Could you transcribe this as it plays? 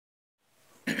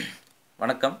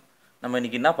வணக்கம். நம்ம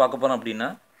இன்னைக்கு என்ன பார்க்க போறோம் அப்படின்னா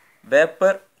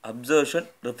வேப்பர் அப்சர்ப்ஷன்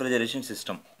ரெஃப்ரிஜரேஷன்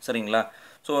சிஸ்டம். சரிங்களா?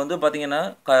 ஸோ வந்து பார்த்தீங்கன்னா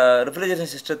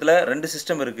ரெஃப்ரிஜரேஷன் சிஸ்டத்தில் ரெண்டு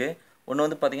சிஸ்டம் இருக்குது. ஒன்று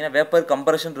வந்து பார்த்தீங்கன்னா வேப்பர்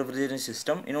கம்ப்ரஷன் ரெஃப்ரிஜரேஷன்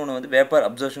சிஸ்டம், இன்னொன்று வந்து vapour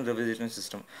absorption refrigeration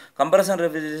system. Compression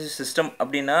refrigeration system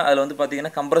அப்படின்னா அதில் வந்து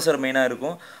பார்த்தீங்கன்னா கம்ப்ரஸர் மெயினாக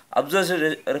இருக்கும். அப்சர்ப்ஷன்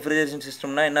ரெஃப்ரிஜரேஷன்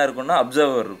சிஸ்டம்னா என்ன இருக்கும்னா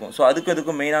அப்சர்வர் இருக்கும். ஸோ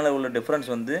அதுக்கும் மெயினான உள்ள டிஃப்ரென்ஸ்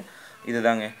வந்து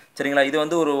இதுதாங்க. சரிங்களா? இது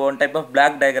வந்து one type of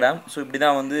block diagram. So இப்படி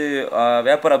தான் வந்து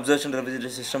வேப்பர் அப்சர்ப்ஷன்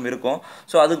ரெஃப்ரிஜரேஷன் சிஸ்டம் இருக்கும்.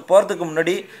 ஸோ அதுக்கு போகிறதுக்கு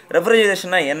முன்னாடி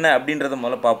ரெஃப்ரிஜரேஷன்னா என்ன அப்படின்றத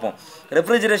முதல்ல பார்ப்போம்.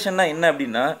 ரெஃப்ரிஜரேஷன்னா என்ன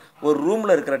அப்படின்னா ஒரு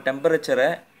ரூமில் இருக்கிற டெம்பரேச்சரை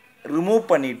ரிமூவ்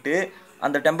பண்ணிவிட்டு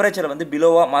அந்த டெம்பரேச்சரை வந்து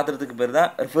பிலோவாக மாற்றுறதுக்கு பேர் தான்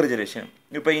ரெஃப்ரிஜரேஷன்.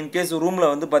 இப்போ இன்கேஸ் ரூமில்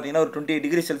வந்து பார்த்தீங்கன்னா ஒரு 28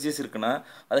 டிகிரி செல்சியஸ் இருக்குன்னா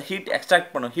அதை ஹீட்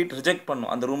எக்ஸ்ட்ராக்ட் பண்ணும், ஹீட் ரிஜெக்ட் பண்ணும்,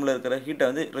 அந்த ரூமில் இருக்கிற ஹீட்டை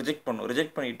வந்து ரிஜெக்ட்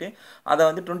பண்ணிவிட்டு அதை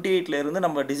வந்து 28லேருந்து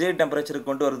நம்ம டிசைர்ட் டெம்பரேச்சருக்கு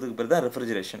கொண்டு வரதுக்கு பேர் தான்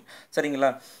ரெஃப்ரிஜரேஷன். சரிங்களா?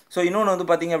 ஸோ இன்னொன்று வந்து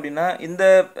பார்த்தீங்க அப்படின்னா இந்த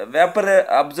வேப்பர்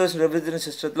அப்சர்ப்ஷன் ரெஃப்ரிஜரேஷன்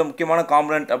சிஸ்டத்தில் முக்கியமான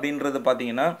காம்பனன்ட் அப்படின்றது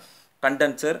பார்த்தீங்கன்னா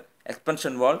condenser,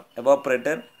 எக்ஸ்பென்ஷன் valve,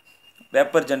 evaporator,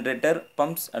 vapour generator,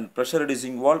 pumps and pressure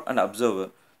reducing valve and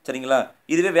observer. சரிங்களா?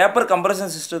 இதுவே வேப்பர்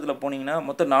கம்ப்ரஷன் சிஸ்டத்தில் போனீங்கன்னா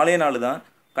மொத்தம் 4 தான்.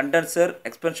 Condenser,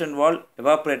 எக்ஸ்பென்ஷன் valve,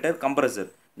 evaporator, compressor.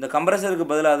 இந்த கம்ப்ரஸருக்கு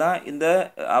பதிலாக தான் இந்த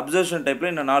அப்சர்ப்ஷன் டைப்பில்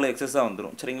இன்னும் 4 எக்ஸஸாக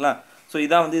வந்துடும். சரிங்களா? ஸோ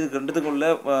இதான் வந்து இதுக்கு ரெண்டுத்துக்கும் உள்ள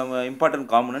இம்பார்ட்டன்ட்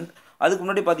காம்பனன்ட். அதுக்கு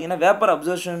முன்னாடி பார்த்தீங்கன்னா வேப்பர்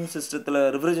அப்சர்ப்ஷன் சிஸ்டத்தில்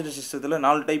ரெஃப்ரிஜரேஷன் சிஸ்டத்தில்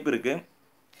 4 டைப் இருக்குது.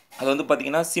 அது வந்து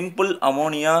பார்த்தீங்கன்னா simple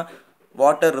ammonia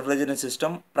water refrigeration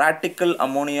system, practical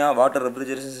ammonia water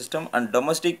refrigeration system and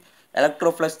domestic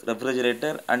எலக்ட்ரோஃப்ளக்ஸ்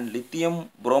refrigerator and lithium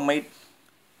bromide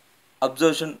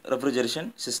absorption refrigeration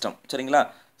system. சரிங்களா?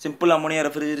 Simple ammonia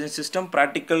refrigeration system,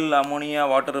 practical ammonia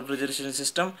water refrigeration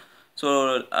system, so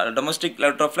domestic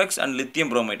எலக்ட்ரோஃப்ளக்ஸ் and lithium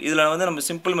bromide. இதில் வந்து நம்ம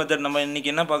simple method நம்ம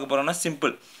இன்றைக்கி என்ன பார்க்க போகிறோம்னா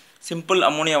simple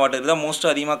ammonia water இதுதான்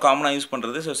மோஸ்ட்டாக அதிகமாக காமனாக யூஸ்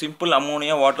பண்ணுறது. So simple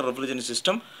ammonia water refrigeration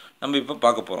system நம்ம இப்போ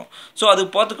பார்க்க போகிறோம். ஸோ அது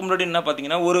போகிறதுக்கு முன்னாடி என்ன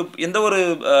பார்த்தீங்கன்னா எந்த ஒரு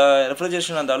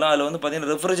ரெஃப்ரிஜரேஷன் இருந்தாலும் அதில் வந்து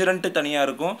பார்த்தீங்கன்னா ரெஃப்ரிஜரண்ட்டு தனியாக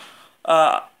இருக்கும்,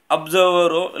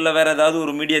 அப்சர்வரோ இல்லை வேறு ஏதாவது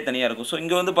ஒரு மீடியா தனியாக இருக்கும். ஸோ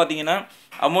இங்கே வந்து பார்த்தீங்கன்னா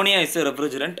ammonia is a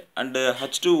refrigerant and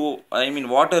H2O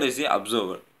water is a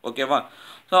observer. ஓகேவா?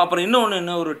 ஸோ அப்புறம்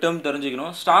இன்னொன்று ஒரு டேர்ம்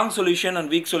தெரிஞ்சுக்கணும். Strong solution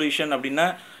and week solution அப்படின்னா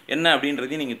என்ன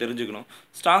அப்படின்றதையும் நீங்கள் தெரிஞ்சுக்கணும்.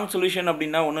 ஸ்ட்ராங் சொல்யூஷன்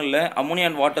அப்படின்னா ஒன்றும் இல்லை, அமோனியா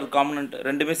அண்ட் வாட்டர் காம்பனன்ட்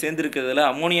ரெண்டுமே சேர்ந்துருக்கிறதுல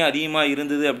அமோனியா அதிகமாக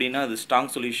இருந்தது அப்படின்னா அது ஸ்ட்ராங்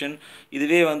சொல்யூஷன்.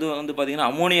 இதுவே வந்து பார்த்தீங்கன்னா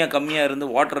அமோனியா கம்மியாக இருந்து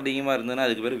வாட்டர் அதிகமாக இருந்ததுன்னா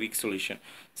அதுக்கு பேர் வீக் சொல்யூஷன்.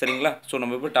 சரிங்களா? ஸோ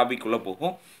நம்ம இப்போ டாபிக் உள்ளே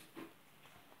போகும்.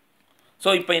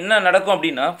 ஸோ இப்போ என்ன நடக்கும்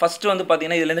அப்படின்னா ஃபஸ்ட்டு வந்து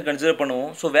பார்த்தீங்கன்னா இதுலேருந்து கன்சிடர்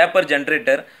பண்ணுவோம். So vapour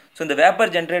generator. ஸோ இந்த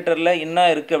வேப்பர் ஜென்ரேட்டரில் என்ன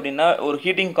இருக்குது அப்படின்னா ஒரு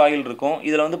ஹீட்டிங் காயில் இருக்கும்.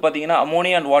 இதில் வந்து பார்த்தீங்கன்னா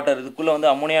அமோனியா அண்ட் வாட்டர், இதுக்குள்ளே வந்து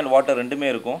அமோனியா அண்ட் வாட்டர் ரெண்டுமே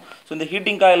இருக்கும். ஸோ இந்த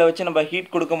ஹீட்டிங் காயிலை வச்சு நம்ம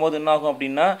ஹீட் கொடுக்கும்போது என்ன ஆகும்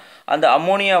அப்படின்னா அந்த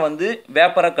அமோனியா வந்து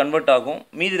வேப்பராக கன்வெர்ட் ஆகும்.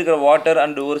 மீதி இருக்கிற வாட்டர்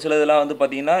அண்ட் ஒரு சில இதெல்லாம் வந்து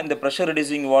பார்த்தீங்கன்னா இந்த ப்ரெஷர்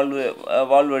ரெடியூசிங்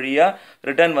வால்வ் வழியாக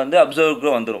ரிட்டர்ன் வந்து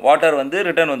அப்சர்வருக்கு வந்துடும், வாட்டர் வந்து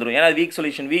ரிட்டர்ன் வந்துடும். ஏன்னா வீக்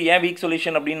சொல்யூஷன். ஏன் வீக்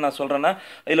சொல்யூஷன் அப்படின்னு நான் சொல்கிறேன்னா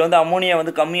இதில் வந்து அமோனியா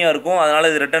வந்து கம்மியாக இருக்கும்,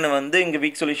 அதனால் இது ரிட்டர்ன் வந்து இங்கே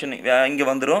வீக் சொல்யூஷன் இங்கே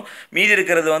வந்துடும். மீதி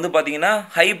இருக்கிறது வந்து பார்த்தீங்கன்னா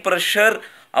ஹை ப்ரெஷர்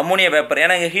அமோனியா வேப்பர்.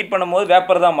 ஏன்னா இங்கே ஹீட் பண்ணும்போது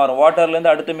வேப்பர் தான் மாறும்,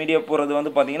 வாட்டர்லேருந்து அடுத்த மீடியா போகிறது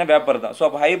வந்து பார்த்தீங்கன்னா வேப்பர் தான். ஸோ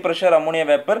அப்போ ஹை ப்ரெஷர் அமோனியா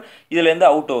வேப்பர்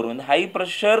இதுலேருந்து அவுட் வரும். இந்த high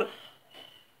pressure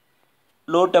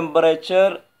low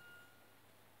temperature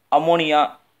ammonia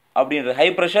அப்படின்றது ஹை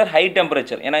ப்ரெஷர் ஹை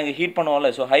டெம்பரேச்சர், ஏன்னா இங்கே ஹீட் பண்ணுவோம்ல.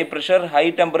 So high pressure high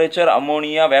temperature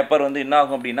ammonia vapour வந்து என்ன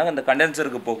ஆகும் அப்படின்னா இந்த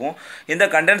கண்டென்சருக்கு போகும். இந்த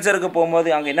கண்டென்சருக்கு போகும்போது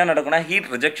அங்கே என்ன நடக்கும்னா ஹீட்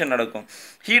ரிஜெக்ஷன் நடக்கும்.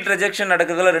 ஹீட் ரிஜெக்ஷன்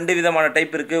நடக்கிறதுல 2 விதமான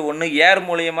டைப் இருக்குது. ஒன்று ஏர்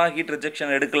மூலியமாக ஹீட்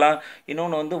ரிஜெக்ஷன் எடுக்கலாம்,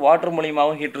 இன்னொன்று வந்து வாட்டர்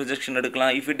மூலியமாகவும் ஹீட் ரிஜெக்ஷன்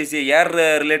எடுக்கலாம். If it is air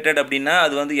related அப்படின்னா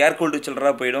அது வந்து ஏர் கூல்டு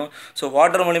சில்லராக போயிடும். ஸோ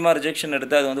வாட்டர் மூலியமாக ரிஜெக்ஷன்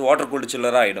எடுத்து அது வந்து வாட்டர் கூல்டு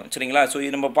சில்லராக ஆகிடும். சரிங்களா? ஸோ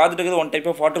இது நம்ம பார்த்துட்டு இருக்கிறது one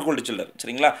type of water cooled chiller.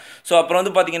 சரிங்களா? ஸோ அப்புறம்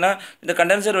வந்து பார்த்தீங்கன்னா இந்த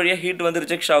கண்டென்சர் வழியாக ஹீட் வந்து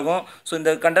ரிஜெக்ட் ஆகும். ஸோ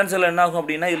இந்த கண்டென்சரில் என்ன ஆகும்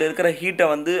அப்படின்னா இதில் இருக்கிற ஹீட்டை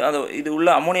வந்து இது உள்ள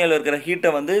அமோனியாவில் இருக்கிற ஹீட்டை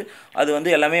வந்து அது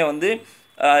வந்து எல்லாமே வந்து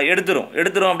எடுத்துரும்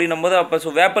அப்படின்னும் போது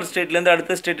அப்போ வேப்பர் ஸ்டேட்லேருந்து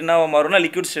அடுத்த ஸ்டேட் என்ன மாறும்னா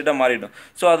லிக்விட் ஸ்டேட்டாக மாறிடும்.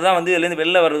 ஸோ அதுதான் வந்து இதுலேருந்து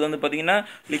வெளில வர்றது வந்து பார்த்தீங்கன்னா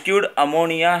liquid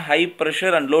ammonia high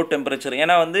pressure and low temperature.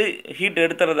 ஏன்னா வந்து ஹீட்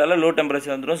எடுத்துறதால லோ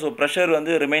டெம்பரேச்சர் வந்துடும். ஸோ ப்ரெஷர்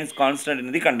வந்து ரிமைன்ஸ் கான்ஸ்டன்ட்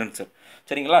இன் தி கண்டென்சர்.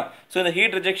 சரிங்களா? ஸோ இந்த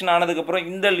ஹீட் ரிஜெக்ஷன் ஆனதுக்கப்புறம்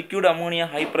இந்த liquid ammonia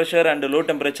high pressure and low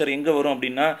temperature எங்கே வரும்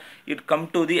அப்படின்னா it come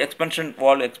to the எக்ஸ்பென்ஷன்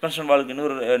valve. எக்ஸ்பென்ஷன் வால்வுக்கு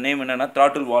இன்னொரு நேம் என்னென்னா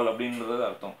த்ராட்டில் வால்வ் அப்படின்றது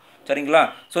அர்த்தம். சரிங்களா?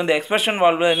 ஸோ இந்த எக்ஸ்பென்ஷன்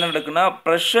வால்வில் என்ன நடக்குன்னா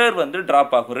ப்ரெஷர் வந்து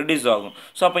ட்ராப் ஆகும், ரெடியூஸ் ஆகும்.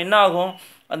 ஸோ அப்போ என்ன ஆகும்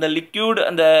அந்த லிக்யூட்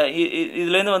அந்த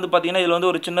இதுலேருந்து வந்து பார்த்தீங்கன்னா இதில் வந்து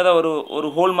ஒரு சின்னதாக ஒரு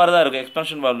ஹோல் மாதிரி தான் இருக்கும்.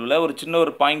 எக்ஸ்பென்ஷன் வால்வில் ஒரு சின்ன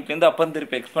ஒரு பாயிண்ட்லேருந்து அப்புறம்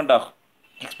திருப்பி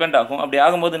எக்ஸ்பெண்ட் ஆகும். அப்படி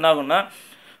ஆகும்போது என்ன ஆகும்னா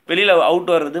வெளியில்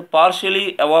அவுட் வர்றது partially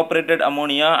evaporated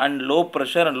ammonia and low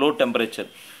pressure and low temperature.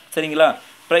 சரிங்களா?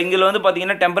 இப்போ இங்கே வந்து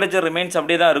பார்த்தீங்கன்னா டெம்பரேச்சர் ரிமைன்ஸ்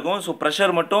அப்படியே தான் இருக்கும். ஸோ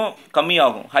ப்ரெஷர் மட்டும்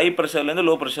கம்மியாகும், ஹை ப்ரெஷர்லேருந்து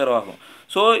லோ ப்ரெஷர் ஆகும்.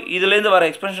 ஸோ இதுலேருந்து வர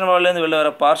எக்ஸ்பென்ஷன் வால்வ்லேருந்து வெளில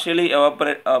வர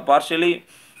partially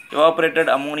evaporated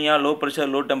ammonia low pressure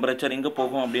low temperature எங்கே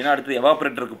போகும் அப்படின்னா அடுத்து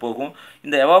எவாப்ரேட்டருக்கு போகும்.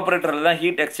 இந்த எவாப்ரேட்டரில் தான்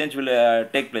heat exchange will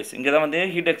take place. இங்கே தான் வந்து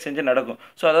ஹீட் எக்ஸ்சேஞ்சு நடக்கும்.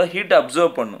 ஸோ அதாவது ஹீட்டை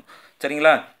அப்சர்வ் பண்ணும்.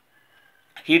 சரிங்களா?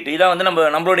 ஹீட் இதான் வந்து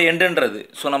நம்மளோட எண்டுன்றது.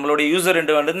 ஸோ நம்மளுடைய யூசர்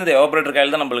எண்டு வந்து இந்த எவாப்ரேட்டர்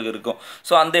கையில் தான் நம்மளுக்கு இருக்கும்.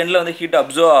 ஸோ அந்த எண்டில் வந்து ஹீட்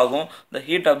அப்சர்வ் ஆகும். இந்த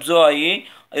ஹீட் அப்சர்வ் ஆகி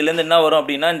இதுலேருந்து என்ன வரும்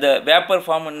அப்படின்னா இந்த வேப்பர்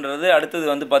ஃபார்ம்ன்றது அடுத்தது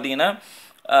வந்து பார்த்தீங்கன்னா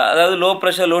அதாவது லோ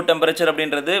ப்ரெஷர் லோ டெம்பரேச்சர்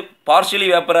அப்படின்றது பார்ஷியலி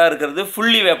வேப்பராக இருக்கிறது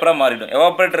ஃபுல்லி வேப்பராக மாறிடும்.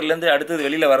 எவாப்ரேட்டர்லேருந்து அடுத்தது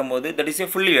வெளியில் வரும்போது that is a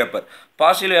fully vapour.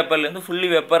 Partial வேப்பர்லேருந்து fully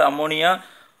vapour ammonia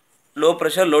low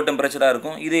pressure low டெம்பரேச்சராக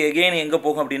இருக்கும். இது எகெயின் எங்கே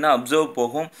போகும் அப்படின்னா அப்சர்வ்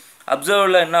போகும்.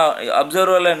 அப்சர்வில்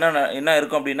என்ன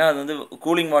இருக்கும் அப்படின்னா அது வந்து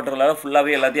கூலிங் வாட்டர்லாம்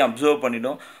ஃபுல்லாகவே எல்லாத்தையும் அப்சர்வ்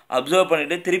பண்ணிவிடும். அப்சர்வ்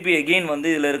பண்ணிவிட்டு திருப்பி எகெயின் வந்து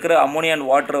இதில் இருக்கிற அமோனியன்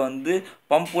வாட்டரை வந்து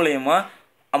பம்ப் மூலயமா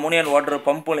அமோனியன் வாட்டர்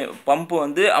பம்பு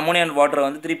வந்து அமோனியன் வாட்டரை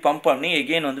வந்து திருப்பி பம்ப் பண்ணி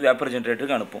எகெயின் வந்து வேப்பர்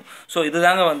ஜென்ரேட்டருக்கு அனுப்பும். ஸோ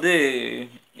இதுதாங்க வந்து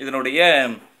இதனுடைய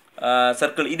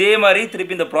சர்க்கிள். இதே மாதிரி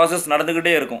திருப்பி இந்த ப்ராசஸ்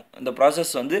நடந்துக்கிட்டே இருக்கும். இந்த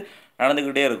ப்ராசஸ் வந்து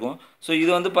நடந்துக்கிட்டே இருக்கும். ஸோ இது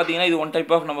வந்து பார்த்திங்கன்னா இது ஒன்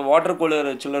டைப் ஆஃப் நம்ம வாட்டர் கூலர்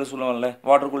சில்லர் சொல்லுவோம்ல,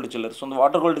 வாட்டர் கூல்டு சில்லர். ஸோ அந்த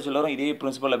வாட்டர் கூல்டு சில்லரும் இதே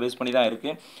பிரின்சிபலை பேஸ் பண்ணி தான்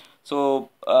இருக்குது. ஸோ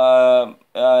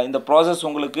இந்த ப்ராசஸ்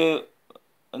உங்களுக்கு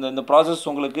இந்த ப்ராசஸ்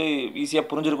உங்களுக்கு ஈஸியாக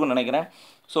புரிஞ்சிருக்கும்னு நினைக்கிறேன்.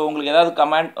 ஸோ உங்களுக்கு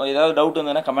ஏதாவது டவுட்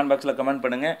இருந்ததுன்னா கமெண்ட் பாக்ஸில் கமெண்ட்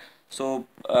பண்ணுங்கள். ஸோ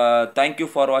தேங்க்யூ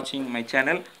ஃபார் வாட்சிங் மை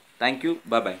சேனல். தேங்க்யூ.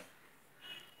 பாய்.